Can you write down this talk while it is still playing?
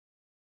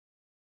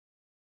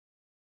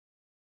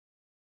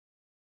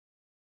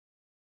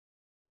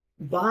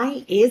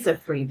Why is a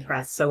free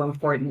press so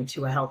important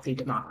to a healthy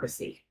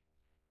democracy?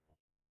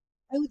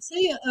 I would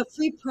say a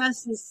free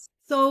press is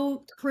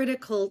so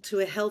critical to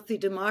a healthy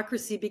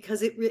democracy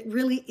because it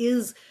really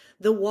is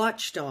the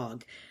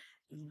watchdog.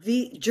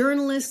 The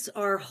journalists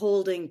are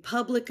holding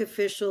public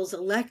officials,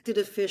 elected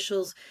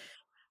officials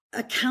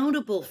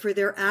accountable for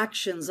their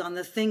actions on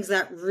the things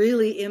that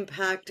really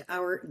impact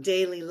our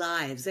daily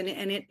lives.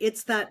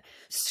 It's that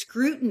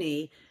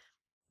scrutiny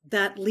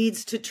that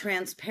leads to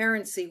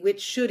transparency,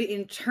 which should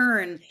in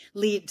turn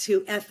lead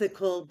to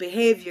ethical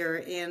behavior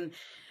in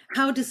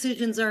how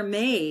decisions are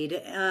made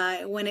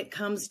when it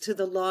comes to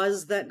the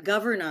laws that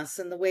govern us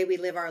and the way we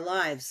live our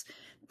lives.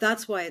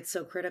 That's why it's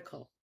so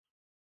critical.